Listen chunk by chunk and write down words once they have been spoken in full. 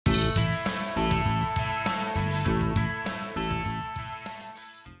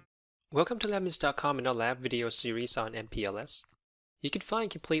Welcome to LabMinutes.com and our lab video series on MPLS. You can find a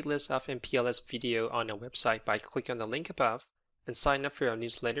complete list of MPLS video on our website by clicking on the link above and sign up for our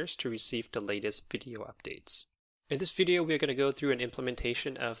newsletters to receive the latest video updates. In this video, we are going to go through an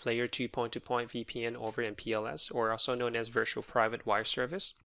implementation of Layer 2 point-to-point VPN over MPLS, or also known as Virtual Private Wire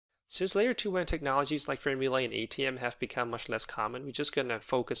Service. Since Layer 2 WAN technologies like frame relay and AToM have become much less common, we're just going to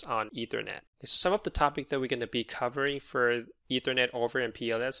focus on Ethernet. So some of the topics that we're going to be covering for Ethernet over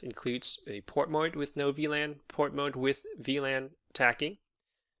MPLS includes a port mode with no VLAN, port mode with VLAN tacking,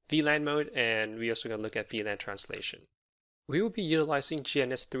 VLAN mode, and we're also going to look at VLAN translation. We will be utilizing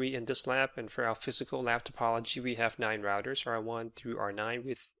GNS3 in this lab, and for our physical lab topology, we have 9 routers, R1 through R9,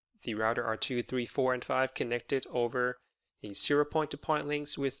 with the router R2, 3, 4, and 5 connected over a 0 point-to-point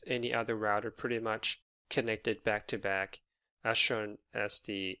links with any other router pretty much connected back to back, as shown as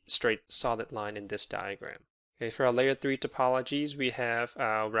the straight solid line in this diagram. Okay, for our layer 3 topologies, we have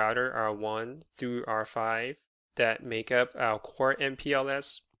our router R1 through R5 that make up our core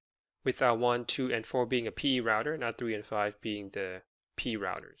MPLS, with our 1, 2, and 4 being a PE router, not 3 and 5 being the P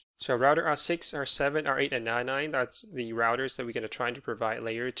routers. So our router R6, R7, R8, and R9, that's the routers that we're going to try to provide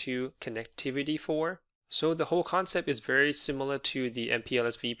layer 2 connectivity for. So the whole concept is very similar to the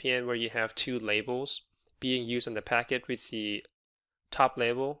MPLS VPN, where you have 2 labels being used on the packet, with the top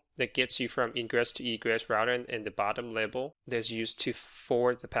label that gets you from ingress to egress router, and the bottom label that's used to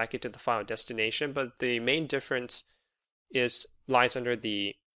forward the packet to the final destination. But the main difference lies under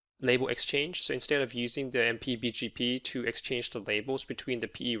the label exchange. So instead of using the MPBGP to exchange the labels between the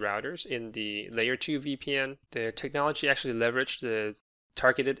PE routers in the layer 2 VPN, the technology actually leveraged the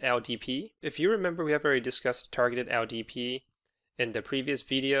targeted LDP. If you remember, we have already discussed targeted LDP in the previous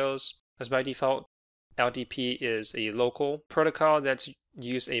videos. As by default, LDP is a local protocol that's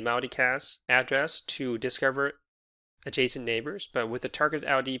used a multicast address to discover adjacent neighbors, but with the targeted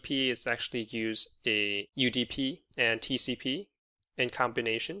LDP, it's actually used a UDP and TCP in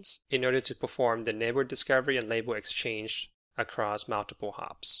combinations in order to perform the neighbor discovery and label exchange across multiple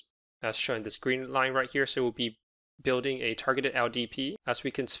hops, as shown in this green line right here. So we'll be building a targeted LDP as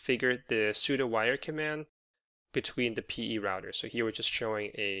we configure the pseudo wire command between the PE routers. So here we're just showing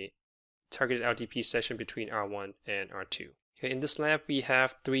a targeted LDP session between R1 and R2. Okay, in this lab, we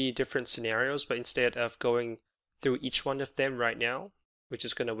have 3 different scenarios, but instead of going through each one of them right now, we're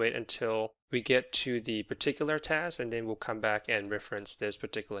just going to wait until we get to the particular task, and then we'll come back and reference this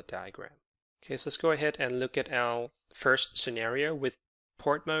particular diagram. Okay, so let's go ahead and look at our first scenario with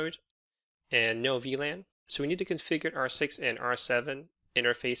port mode and no VLAN. So we need to configure R6 and R7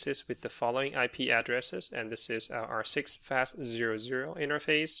 interfaces with the following IP addresses, and this is our R6 fast00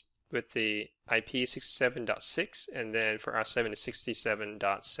 interface with the IP 67.6, and then for R7 is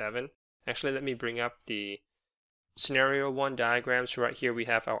 67.7. Actually, let me bring up the scenario 1 diagrams. So right here we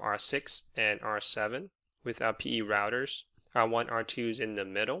have our R6 and R7 with our PE routers. R1, R2 is in the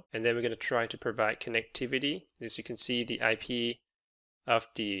middle, and then we're going to try to provide connectivity. As you can see, the IP of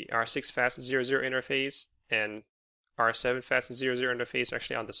the R6 fast00 interface and R7 fast00 interface are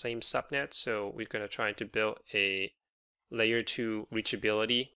actually on the same subnet, so we're going to try to build a layer 2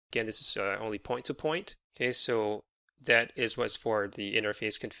 reachability. Again, this is only point-to-point. Okay, so that is what's for the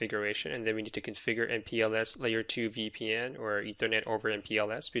interface configuration, and then we need to configure MPLS layer 2 VPN or Ethernet over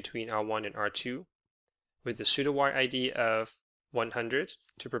MPLS between R1 and R2 with the pseudo wire ID of 100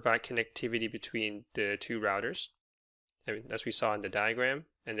 to provide connectivity between the 2 routers, as we saw in the diagram.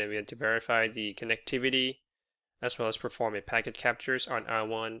 And then we had to verify the connectivity as well as perform a packet captures on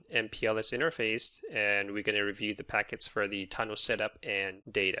R1 MPLS interface, and we're going to review the packets for the tunnel setup and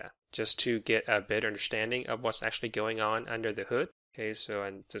data, just to get a better understanding of what's actually going on under the hood. Okay, so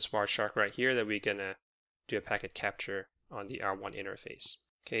and this Wireshark right here that we're going to do a packet capture on the R1 interface.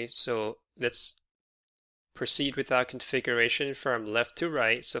 Okay, so let's proceed with our configuration from left to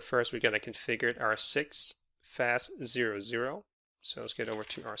right. So first we're going to configure R6 fast00. So let's get over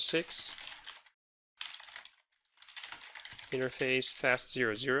to R6 interface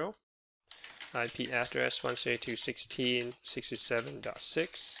fast00, IP address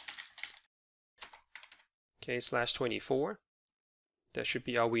 172.16.67.6. Okay, /24. That should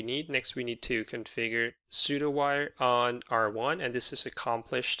be all we need. Next, we need to configure pseudo wire on R1, and this is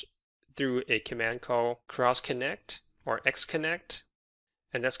accomplished through a command called cross connect or xconnect,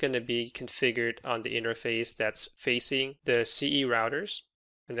 and that's going to be configured on the interface that's facing the CE routers,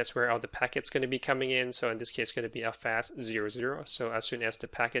 and that's where all the packets going to be coming in. So in this case, it's going to be a fast00. So as soon as the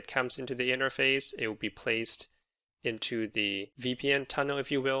packet comes into the interface, it will be placed into the VPN tunnel, if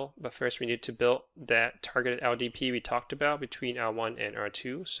you will. But first we need to build that targeted LDP we talked about between R1 and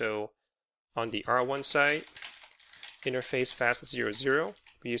R2. So on the R1 side, interface fast00,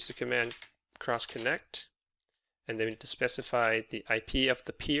 we use the command cross connect, and then we need to specify the IP of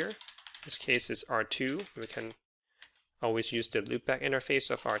the peer. In this case is R2. We can always use the loopback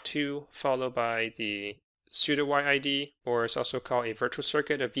interface of R2 followed by the pseudo-wire ID, or it's also called a virtual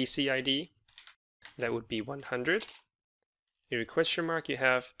circuit, a VC ID. That would be 100. In your question mark, you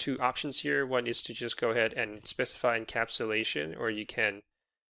have two options here. One is to just go ahead and specify encapsulation, or you can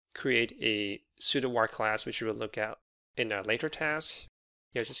create a pseudo-wire class, which we will look at in a later task.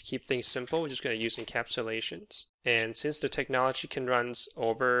 Just keep things simple. We're just going to use encapsulations. And since the technology can run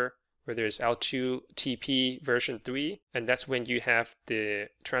over where there's L2TP version 3, and that's when you have the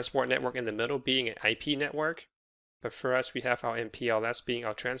transport network in the middle being an IP network. But for us, we have our MPLS being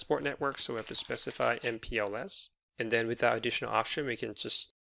our transport network, so we have to specify MPLS. And then with that additional option, we can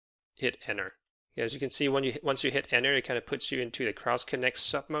just hit enter. As you can see, once you hit enter, it kind of puts you into the cross connect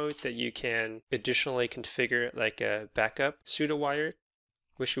submode that you can additionally configure like a backup pseudo wire,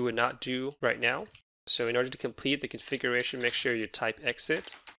 which we would not do right now. So in order to complete the configuration, make sure you type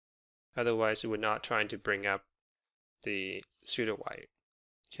exit. Otherwise, it would not try to bring up the pseudo wire.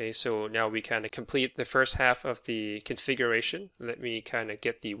 Okay, so now we kind of complete the first half of the configuration. Let me kind of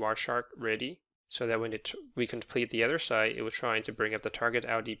get the Wireshark ready so that when we complete the other side, it was trying to bring up the target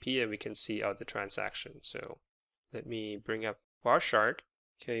LDP and we can see all the transactions. So let me bring up Wireshark.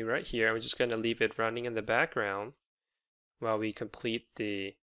 Okay, right here, I'm just going to leave it running in the background while we complete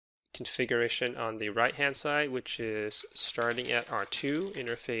the configuration on the right hand side, which is starting at R2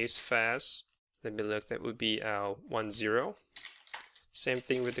 interface fast. Let me look, that would be our 10. Same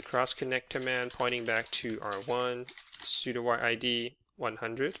thing with the cross connect command pointing back to R1 pseudo wire ID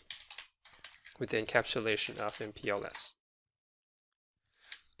 100 with the encapsulation of MPLS.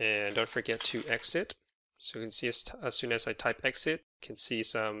 And don't forget to exit. So you can see as soon as I type exit, you can see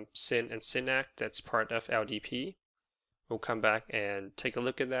some SYN and SYNAC that's part of LDP. We'll come back and take a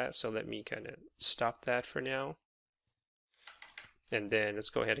look at that. So let me kind of stop that for now. And then let's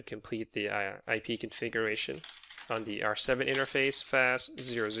go ahead and complete the IP configuration on the R7 interface fast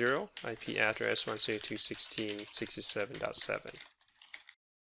 00, IP address 172.16.67.7.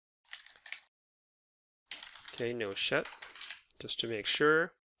 Okay, no shut, just to make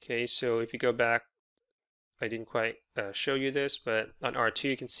sure. Okay, so if you go back, I didn't quite show you this, but on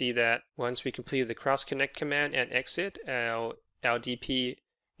R2 you can see that once we completed the cross connect command and exit, our LDP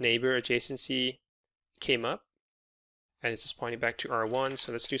neighbor adjacency came up, and it's just pointing back to R1.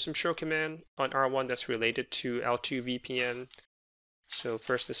 So let's do some show command on R1 that's related to L2 VPN. So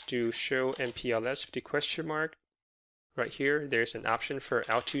first let's do show MPLS with the question mark. Right here, there's an option for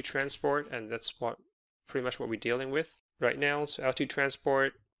L2 transport, and that's pretty much what we're dealing with right now. So L2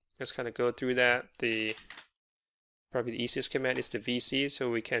 transport, let's kind of go through that. Probably the easiest command is the VC, so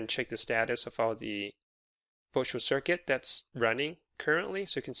we can check the status of all the virtual circuit that's running currently.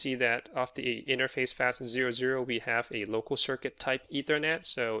 So you can see that off the interface fast 00, we have a local circuit type Ethernet.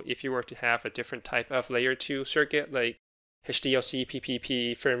 So if you were to have a different type of layer 2 circuit like HDLC,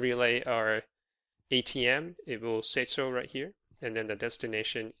 PPP, firm relay, or ATM, it will say so right here. And then the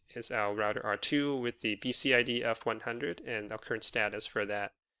destination is our router R2 with the VC ID of 100, and our current status for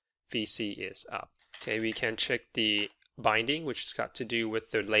that VC is up. Okay, we can check the binding, which has got to do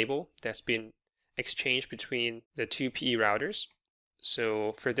with the label that's been exchanged between the two PE routers.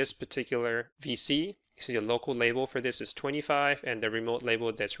 So for this particular VC, so the local label for this is 25, and the remote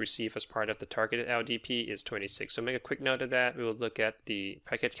label that's received as part of the targeted LDP is 26. So make a quick note of that. We will look at the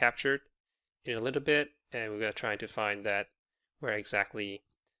packet captured in a little bit, and we're going to try to find that where exactly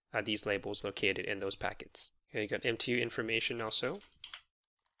are these labels located in those packets. Okay, you got MTU information also.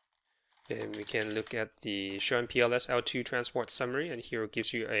 And we can look at the show MPLS L2 transport summary, and here it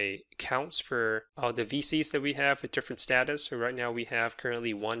gives you a counts for all the VCs that we have with different status. So right now we have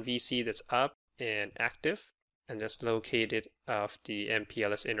currently one VC that's up and active, and that's located off the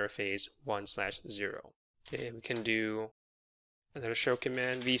MPLS interface 1/0. Okay, and we can do another show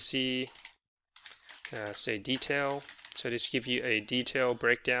command VC, say detail. So this gives you a detailed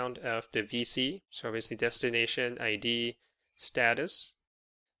breakdown of the VC. So obviously destination, ID, status.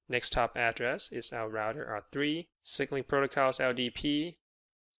 Next top address is our router R3. Signaling protocols LDP.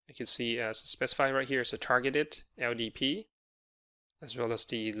 You can see as specified right here is a targeted LDP, as well as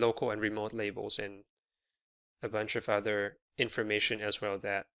the local and remote labels and a bunch of other information as well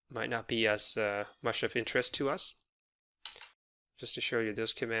that might not be as much of interest to us. Just to show you,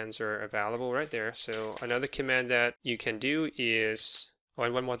 those commands are available right there. So another command that you can do is,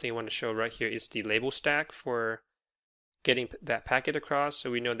 and one more thing I want to show right here is the label stack for getting that packet across.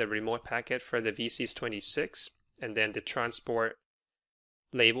 So we know the remote packet for the VC is 26, and then the transport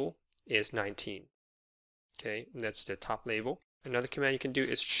label is 19. Okay, and that's the top label. Another command you can do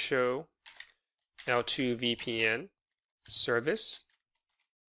is show L2 VPN service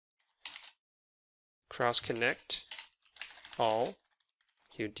cross connect all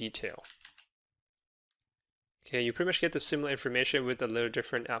queue detail. Okay, you pretty much get the similar information with a little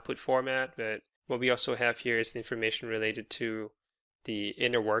different output format, but what we also have here is information related to the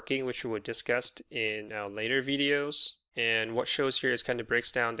inner working, which we will discuss in our later videos. And what shows here is kind of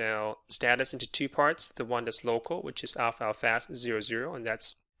breaks down our status into two parts. The one that's local, which is alpha fast 00, and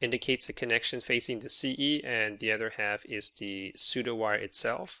that indicates the connection facing the CE, and the other half is the pseudo wire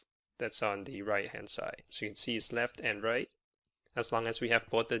itself. That's on the right hand side. So you can see it's left and right. As long as we have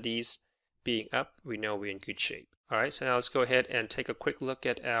both of these being up, we know we're in good shape. Alright, so now let's go ahead and take a quick look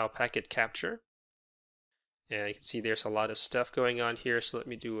at our packet capture. And you can see there's a lot of stuff going on here, so let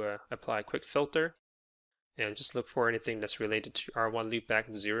me apply a quick filter and just look for anything that's related to R1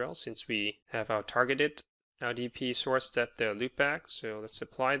 loopback 0, since we have our targeted LDP source set the loopback. So let's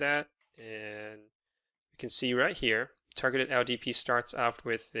apply that, and you can see right here targeted LDP starts off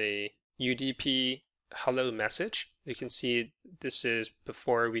with a UDP hello message. You can see this is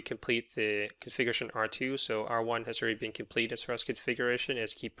before we complete the configuration R2, so R1 has already been complete as far as configuration.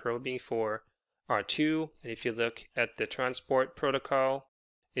 Let's keep probing for R2, and if you look at the transport protocol,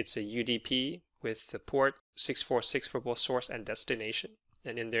 it's a UDP with the port 646 for both source and destination,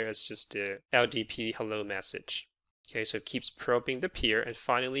 and in there is just the LDP hello message. Okay, so it keeps probing the peer, and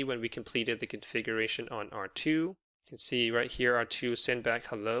finally when we completed the configuration on R2, you can see right here R2 send back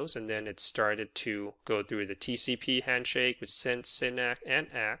hellos, and then it started to go through the TCP handshake with send, SYNAC, and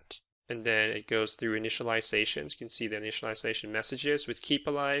ACT, and then it goes through initializations. You can see the initialization messages with keep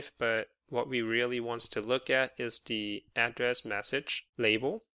alive, but what we really want to look at is the address message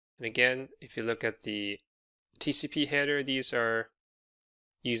label. And again, if you look at the TCP header, these are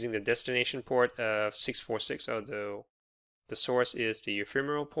using the destination port of 646, although the source is the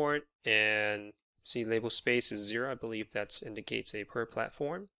ephemeral port, and see label space is 0. I believe that indicates a per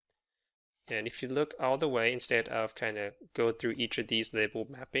platform. And if you look all the way, instead of kind of go through each of these label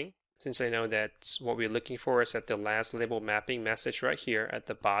mapping, since I know that's what we're looking for is at the last label mapping message right here at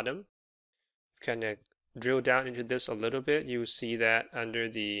the bottom, kind of drill down into this a little bit, you will see that under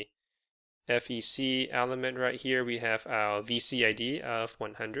the FEC element right here, we have our VC ID of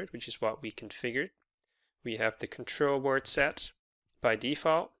 100, which is what we configured. We have the control word set by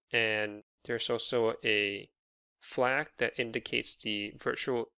default, and there's also a flag that indicates the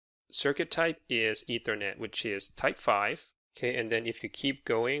virtual circuit type is Ethernet, which is type 5. Okay, and then if you keep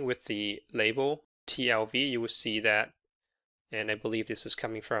going with the label TLV, you will see that, and I believe this is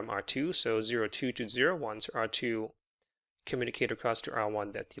coming from R2, so 02 to 01, so R2 communicate across to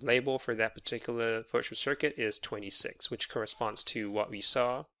R1 that the label for that particular virtual circuit is 26, which corresponds to what we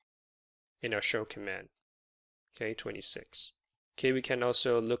saw in our show command. Okay, 26. Okay, we can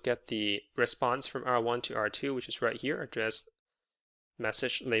also look at the response from R1 to R2, which is right here, address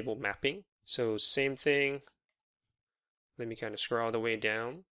message label mapping. So same thing. Let me kind of scroll all the way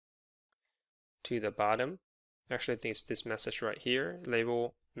down to the bottom. Actually, I think it's this message right here,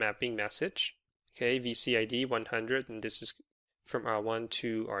 label mapping message. Okay, VCID 100, and this is from R1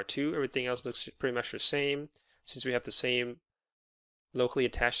 to R2. Everything else looks pretty much the same, since we have the same locally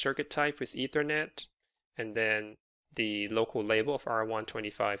attached circuit type with Ethernet, and then the local label of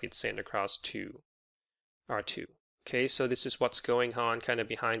R125 gets sent across to R2. Okay, so this is what's going on kind of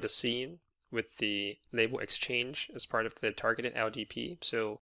behind the scene with the label exchange as part of the targeted LDP.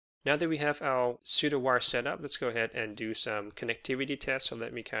 So now that we have our pseudo wire set up, let's go ahead and do some connectivity tests. So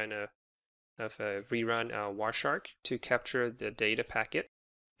let me kind of rerun our Wireshark to capture the data packet.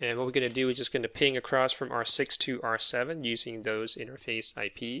 And what we're going to do is just going to ping across from R6 to R7 using those interface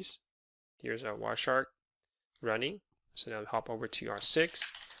IPs. Here's our Wireshark running. So now hop over to R6,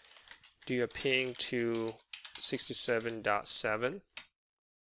 do a ping to 67.7.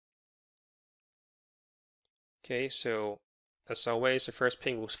 Okay, so as always, the first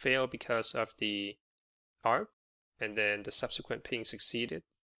ping will fail because of the ARP, and then the subsequent ping succeeded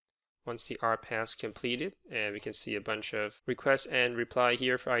once the ARP has completed. And we can see a bunch of requests and reply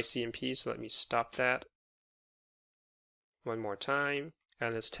here for ICMP, so let me stop that one more time,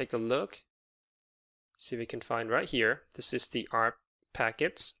 and let's take a look. See if we can find right here. This is the ARP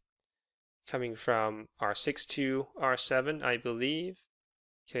packets coming from R6 to R7, I believe.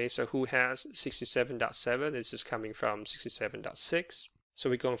 Okay, so who has 67.7? This is coming from 67.6. So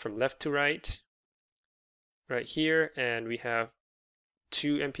we're going from left to right here, and we have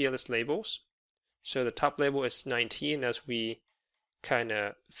two MPLS labels. So the top label is 19, as we kind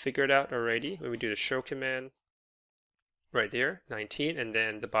of figured out already when we do the show command. Right there, 19, and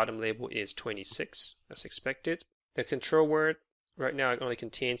then the bottom label is 26, as expected. The control word Right now it only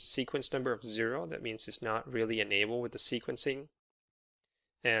contains a sequence number of 0. That means it's not really enabled with the sequencing.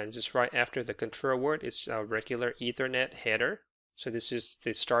 And just right after the control word is a regular Ethernet header. So this is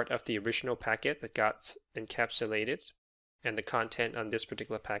the start of the original packet that got encapsulated. And the content on this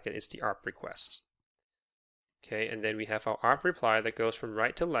particular packet is the ARP request. Okay, and then we have our ARP reply that goes from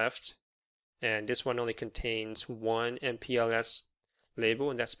right to left. And this one only contains one MPLS label,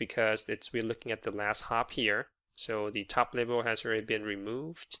 and that's because we're looking at the last hop here. So the top label has already been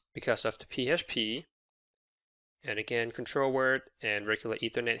removed because of the PHP. And again, control word and regular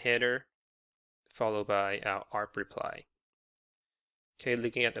Ethernet header, followed by our ARP reply. Okay,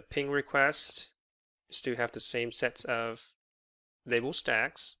 looking at the ping request, we still have the same sets of label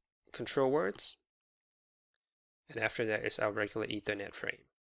stacks, control words, and after that is our regular Ethernet frame.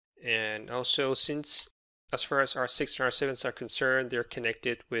 And also, since as far as R6 and R7s are concerned, they're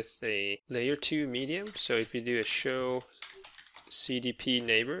connected with a layer 2 medium. So if you do a show CDP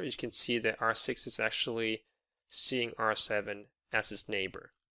neighbor, you can see that R6 is actually seeing R7 as its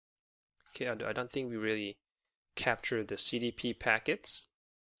neighbor. Okay, I don't think we really capture the CDP packets,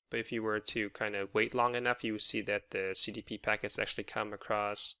 but if you were to kind of wait long enough, you would see that the CDP packets actually come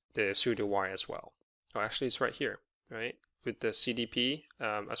across the pseudo wire as well. Oh, actually it's right here, right? With the CDP,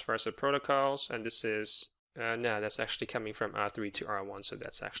 as far as the protocols, and this is, no, that's actually coming from R3 to R1, so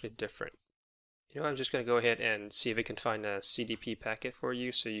that's actually different. You know, I'm just going to go ahead and see if I can find a CDP packet for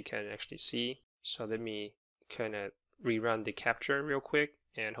you so you can actually see. So let me kind of rerun the capture real quick,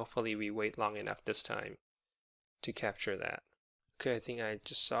 and hopefully we wait long enough this time to capture that. Okay, I think I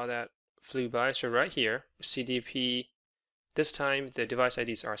just saw that flew by. So right here, CDP, this time the device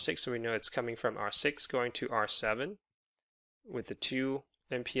ID is R6, so we know it's coming from R6 going to R7 with the 2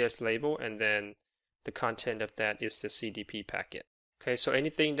 MPLS label, and then the content of that is the CDP packet. Okay, so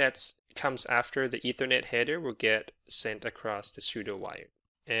anything that comes after the Ethernet header will get sent across the pseudo wire.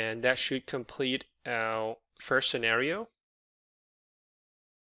 And that should complete our first scenario.